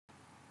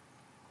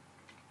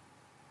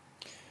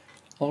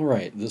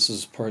Alright, this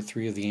is part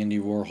 3 of the Andy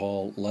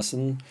Warhol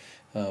lesson.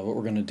 What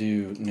we're going to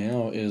do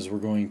now is we're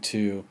going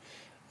to,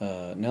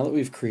 now that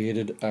we've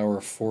created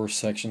our 4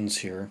 sections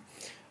here,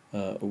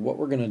 what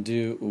we're going to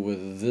do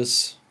with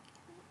this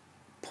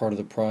part of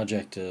the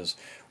project is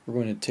we're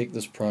going to take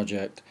this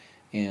project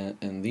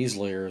and these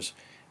layers,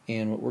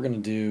 and what we're going to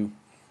do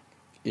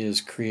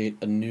is create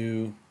a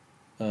new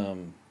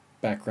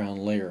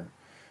background layer.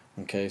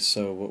 Okay,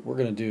 so what we're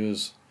going to do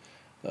is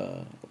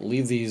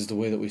leave these the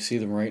way that we see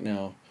them right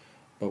now,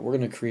 but we're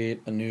going to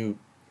create a new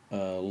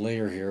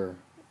layer here,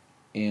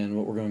 and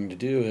what we're going to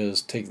do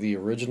is take the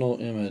original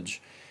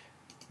image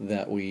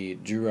that we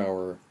drew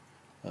our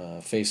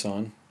face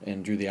on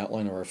and drew the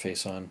outline of our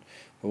face on.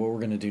 But what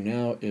we're going to do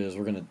now is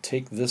we're going to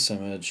take this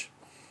image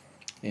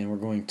and we're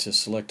going to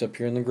select up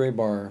here in the gray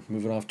bar,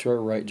 move it off to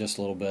our right just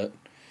a little bit,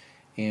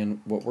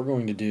 and what we're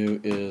going to do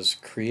is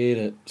create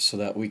it so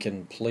that we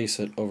can place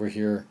it over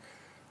here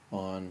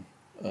on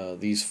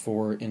these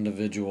 4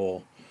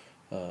 individual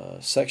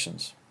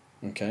sections.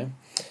 Okay,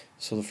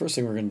 so the first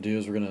thing we're going to do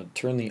is we're going to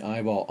turn the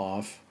eyeball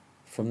off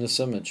from this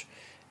image.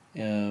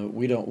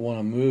 We don't want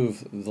to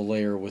move the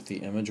layer with the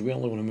image, we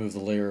only want to move the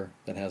layer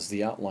that has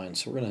the outline.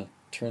 So we're going to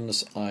turn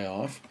this eye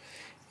off,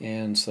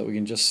 and so that we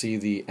can just see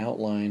the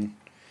outline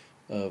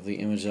of the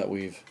image that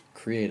we've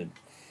created.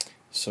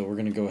 So we're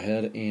going to go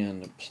ahead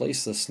and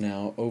place this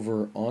now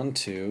over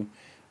onto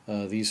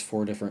these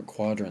 4 different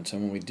quadrants,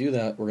 and when we do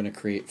that we're going to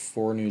create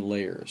 4 new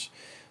layers.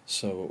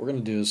 So what we're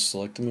going to do is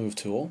select the move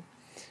tool,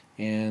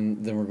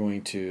 and then we're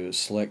going to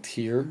select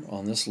here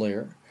on this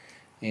layer,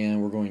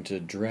 and we're going to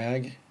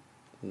drag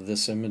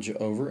this image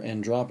over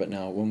and drop it.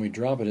 Now when we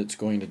drop it, it's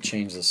going to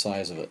change the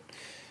size of it,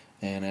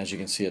 and as you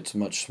can see it's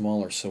much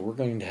smaller, so we're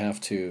going to have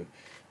to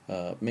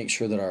make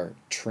sure that our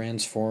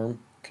transform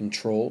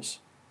controls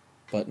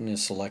button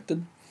is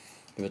selected.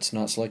 If it's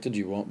not selected,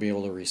 you won't be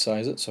able to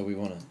resize it, so we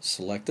want to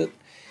select it,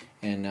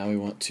 and now we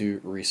want to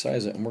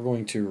resize it, and we're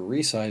going to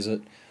resize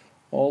it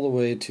all the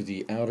way to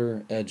the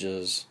outer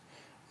edges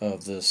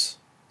of this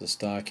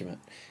document.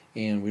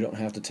 And we don't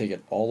have to take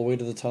it all the way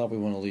to the top, we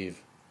want to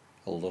leave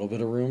a little bit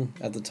of room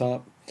at the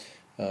top.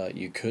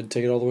 You could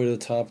take it all the way to the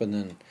top, and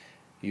then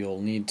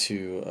you'll need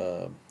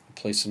to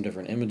place some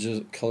different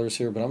images colors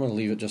here, but I'm going to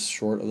leave it just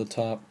short of the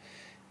top,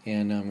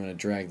 and now I'm going to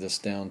drag this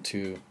down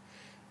to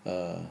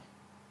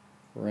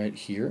right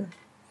here,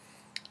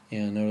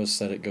 and notice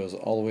that it goes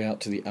all the way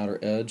out to the outer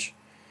edge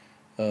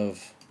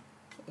of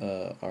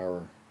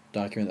our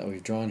document that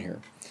we've drawn here.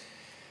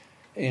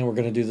 And we're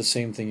going to do the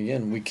same thing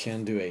again. We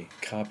can do a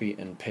copy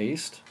and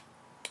paste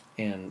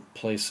and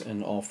place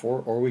in all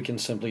 4, or we can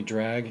simply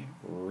drag,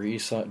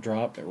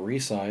 drop,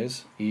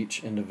 resize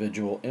each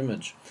individual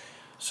image.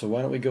 So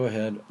why don't we go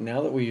ahead,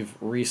 now that we've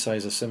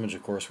resized this image,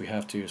 of course we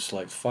have to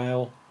select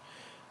File,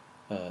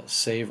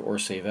 Save or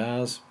Save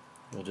As.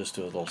 We'll just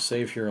do a little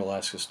save here. It'll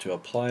ask us to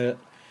apply it,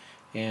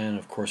 and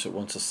of course it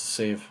wants us to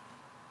save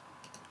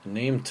a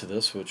name to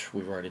this, which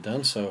we've already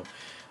done. So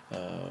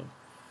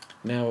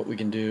now what we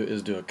can do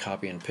is do a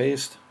copy and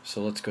paste.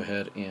 So let's go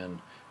ahead and,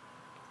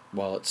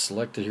 while it's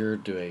selected here,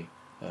 do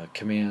a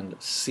Command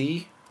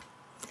C,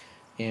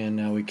 and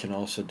now we can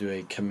also do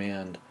a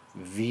Command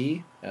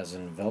V as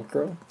in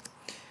Velcro,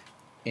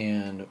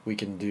 and we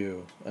can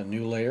do a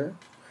new layer,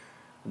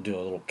 do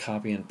a little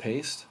copy and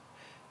paste,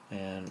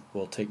 and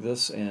we'll take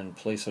this and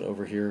place it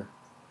over here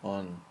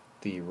on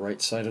the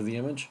right side of the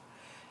image,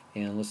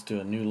 and let's do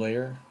a new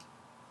layer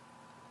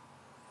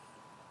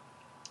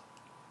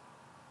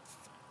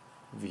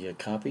via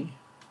copy,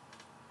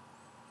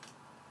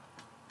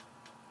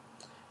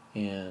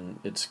 and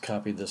it's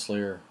copied this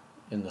layer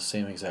in the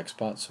same exact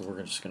spot, so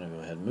we're just going to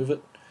go ahead and move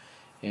it,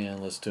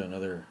 and let's do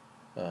another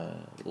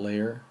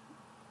layer,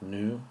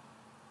 new,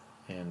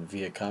 and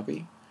via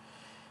copy,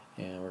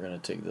 and we're going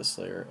to take this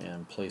layer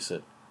and place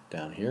it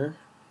down here,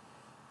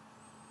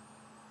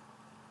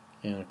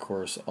 and of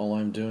course all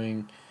I'm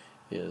doing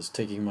is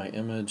taking my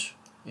image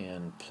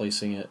and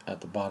placing it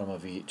at the bottom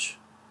of each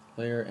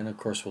layer. And of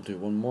course we'll do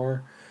one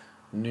more,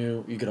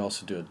 new. You could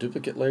also do a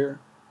duplicate layer.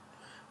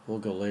 We'll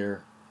go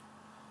layer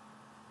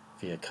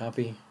via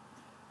copy,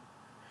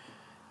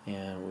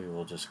 and we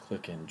will just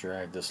click and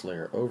drag this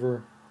layer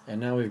over, and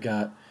now we've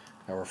got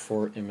our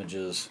 4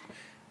 images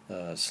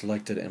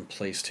selected and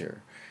placed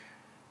here.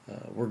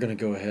 We're going to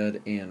go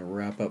ahead and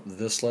wrap up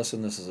this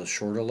lesson. This is a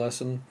shorter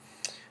lesson.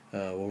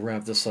 We'll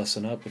wrap this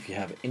lesson up. If you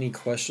have any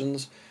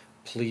questions,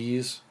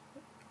 please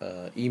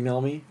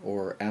email me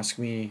or ask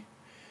me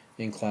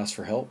in class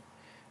for help.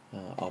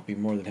 I'll be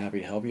more than happy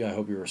to help you. I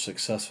hope you were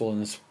successful in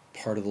this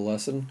part of the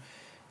lesson,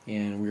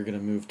 and we're going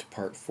to move to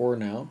part 4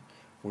 now,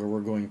 where we're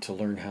going to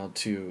learn how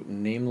to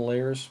name the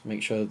layers,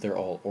 make sure that they're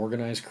all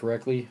organized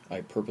correctly.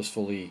 I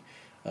purposefully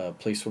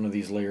placed one of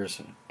these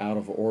layers out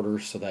of order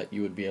so that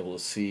you would be able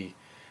to see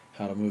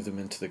how to move them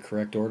into the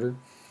correct order.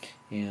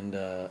 And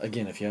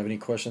again, if you have any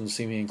questions,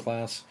 see me in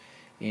class,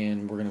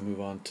 and we're going to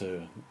move on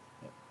to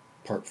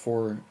part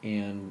 4,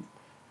 and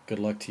good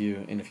luck to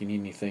you, and if you need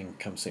anything,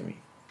 come see me.